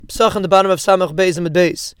Psach on the bottom of Samach Beis and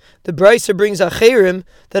Beis. The Brisa brings Acherim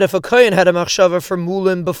that if a Kohen had a machshava for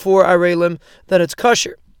Mulim before Arelim, then it's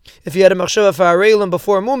kosher. If he had a machshava for Arelim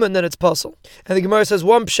before Mumin, then it's puzzle. And the Gemara says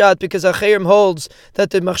one pshat because Acherim holds that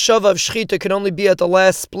the machshava of Shechita can only be at the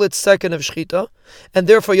last split second of Shechita, and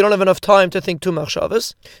therefore you don't have enough time to think two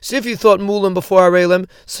machshavas. So if you thought Mulim before Arelim,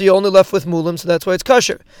 so you only left with Mulim, so that's why it's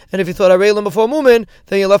kosher. And if you thought Arelim before Mumin,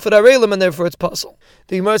 then you left with Arelim, and therefore it's puzzle.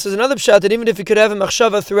 The Gemara says another pshat that even if he could have a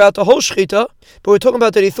machshava throughout the whole Shechita, but we're talking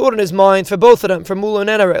about that he thought in his mind for both of them, for Mulim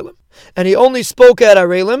and Arelim, and he only spoke at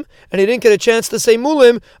Arelim, and he didn't get a chance to say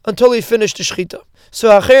Mulim until he finished the Shechita. So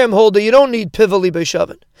Acherim hold that you don't need Pivali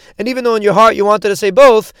Beishavin. And even though in your heart you wanted to say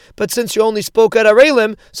both, but since you only spoke at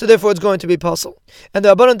Arelim, so therefore it's going to be puzzle. And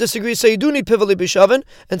the Abbanan disagree, say you do need Pivali Beishavin,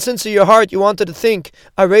 and since in your heart you wanted to think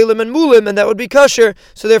Arelim and Mulim, and that would be kosher,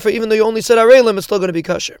 so therefore even though you only said Arelim, it's still going to be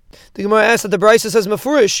kosher. The Gemara asks that the Brisa says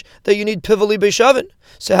Mefurish that you need Pivali Beishavin.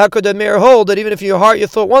 So how could the Meir hold that even if in your heart you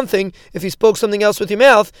thought one thing, if you spoke something else with your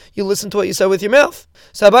mouth, you listen to what you said with your mouth?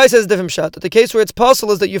 So Abai says different shot, that the case where it's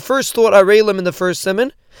possible is that you first thought Arelim in the first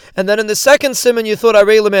simon, and then in the second simon you thought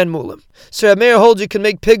Arelim and Mulim. So Meir holds you can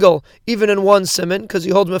make pigel even in one simon, because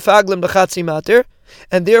he holds Mefaglim B'chatzi Mater,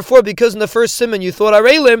 and therefore because in the first simon you thought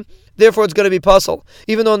Arelim, therefore it's going to be puzzle,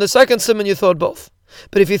 even though in the second simon you thought both.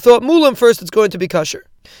 But if you thought Mulim first, it's going to be kosher.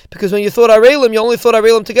 Because when you thought Arelim, you only thought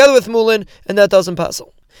Arelim together with Mulin, and that doesn't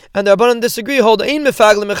puzzle. And the Rabbanan disagree, hold ein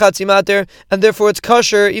mefaglim mechatzi mater, and therefore it's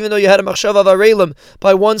kosher, even though you had a machshava of Arelim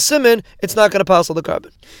by one simon, it's not going to puzzle the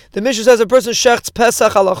carbon. The Mishnah says a person shechts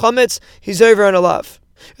Pesach ala chametz, he's over on a lav.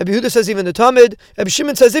 Rabbi Yehuda says even the Talmud. Rabbi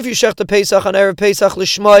Shimon says if you shech the Pesach on Erev Pesach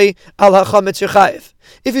l'shmai al hachametz you're chayiv.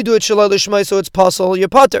 If you do it shalai l'shmai, so it's possible you're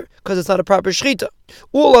pater, because it's not a proper shechita.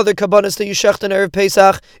 All other kabbanas that you shecht on Erev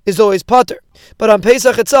Pesach is always pater. But on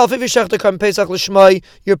Pesach itself, if you shecht the carbon Pesach l'shmai,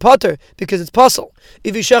 you're pater, because it's possible.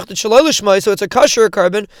 If you shecht it shalai l'shmai, so it's a kosher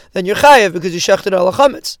carbon, then you're chayiv, because you shecht it al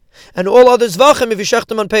hachametz. And all other zvachim, if you shecht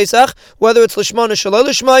them on Pesach, whether it's l'shman or shalai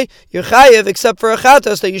l'shmai, you're chayiv, except for a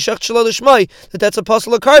chatas that you shecht shalai l'shmai, that's a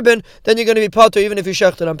possible carbon, then you're going to be pater even if you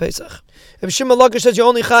shecht it on Pesach. If Shimon Lakish says you're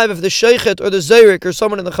only chayiv if the sheichet or the zayrik or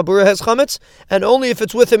someone in the chabura has chametz, and only if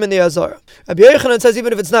it's with him in the azara. Rabbi Yochanan says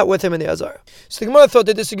even if it's not with him in the azara. So the Gemara thought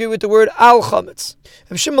they disagree with the word al chametz.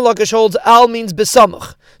 If Shimon Lakish holds al means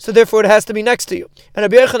besamach, so therefore it has to be next to you. And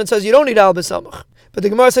Rabbi Yochanan says you don't need al besamach. But the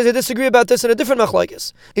Gemara says they disagree about this in a different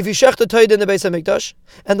machlokes. If you shech the taid in the Beis HaMikdash,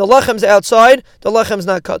 and the lechem's outside, the lechem's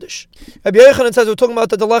not kaddish. Rabbi Yochanan says we're talking about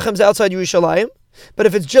that the lechem's outside Yerushalayim, but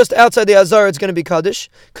if it's just outside the Azar, it's going to be kaddish,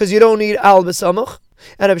 because you don't need al b'samach.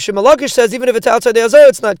 And Rabbi Shimon Lakish says even if it's outside the Azar,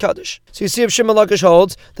 it's not kaddish. So you see Rabbi Shimon Lakish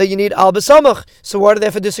holds that you need al b'samach. So why do they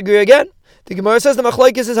have to disagree again? The Gemara says the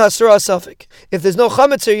machlokes is hasra asafik. If there's no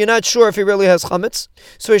chametz here, you're not sure if he really has chametz.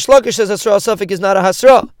 So Rish Lakish says hasra asafik is not a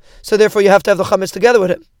hasra. So therefore you have to have the chametz together with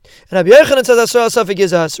him. And Rabbi Yochanan says hasra asafik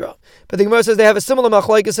is a hasra. But the Gemara says they have a similar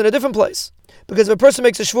machlokes in a different place. Because if a person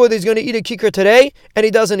makes a shvur that he's going to eat a kikar today, and he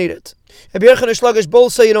doesn't eat it. Rabbi Yochanan and Rish Lakish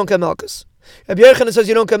both say you don't get malchus. Rabbi Yochanan says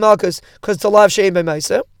you don't get malchus because it's a lav she'ein by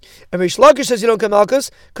ma'aseh. And Rish Lakish says you don't get malchus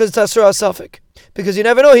because it's hasra asafik. Because you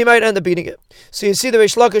never know, he might end up beating it. So you see the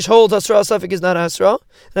Rish Lakish holds hasra asafik is not a hasra,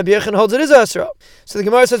 and Rabbi Yochanan holds it is a hasra. So the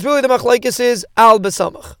Gemara says really the machlokes is al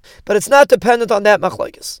b'samach. But it's not dependent on that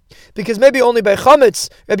machlokes. Because maybe only by chametz,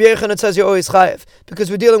 Rabbi Yochanan says you're always chayiv. Because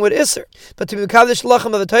we're dealing with isser. But to be mekadosh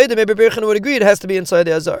lachem of the taida, maybe Rabbi Yochanan would agree it has to be inside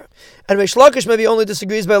the azar. And Rish Lakish maybe only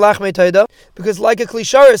disagrees by lachmei taida, because like a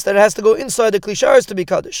klisharis, that it has to go inside the klisharis to be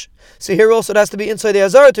kaddish. So here also it has to be inside the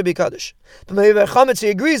azar to be kaddish. But maybe by chametz he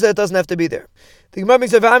agrees that it doesn't have to be there. The Gemara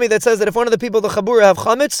makes a v'ami that says that if one of the people of the Chabura have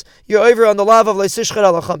chametz, you're over on the lav of leisishcher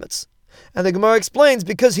ala chametz. And the Gemara explains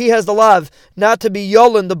because he has the lav not to be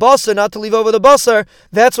yolin the basar, not to leave over the basar,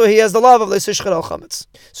 that's why he has the lav of leisishcher al chametz.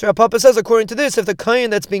 So Rav Papa says according to this, if the kohen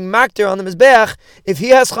that's being makter on the mizbeach, if he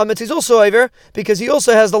has chametz, he's also over because he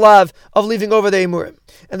also has the lav of leaving over the emurim.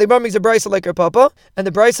 And the Gemara makes a brisa like Rav Papa, and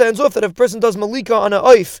the brisa ends off that if a person does malika on a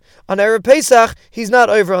oif on Erev Pesach, he's not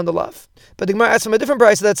over on the lav. But the Gemara asks from a different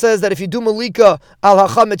brisa that says that if you do malika al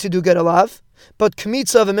hachametz, you do get a lav, but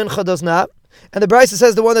kmitza of a mincha does not. And the brisa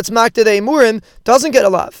says the one that's makter the emurim doesn't get a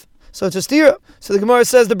lav. So it's a stira. So the Gemara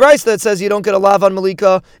says the brisa that says you don't get a lav on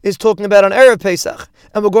malika is talking about on Erev Pesach.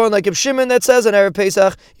 And we're going like Reb Shimon that says on Erev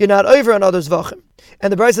Pesach you're not over on others vachim.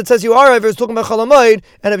 And the brisa that says you are over is talking about chalamayid,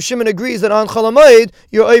 and Reb Shimon agrees that on chalamayid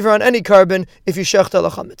you're over on any carbon if you shecht al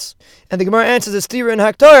chametz. And the Gemara answers a stira in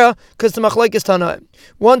haktara because the machlokes tanaim.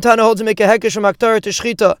 One tana holds to make a hekesh from haktara to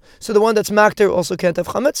shchita, so the one that's makter also can't have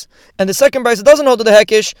chametz. And the second brisa doesn't hold to the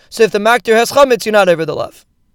hekesh, so if the makter has chametz, you're not over the lav.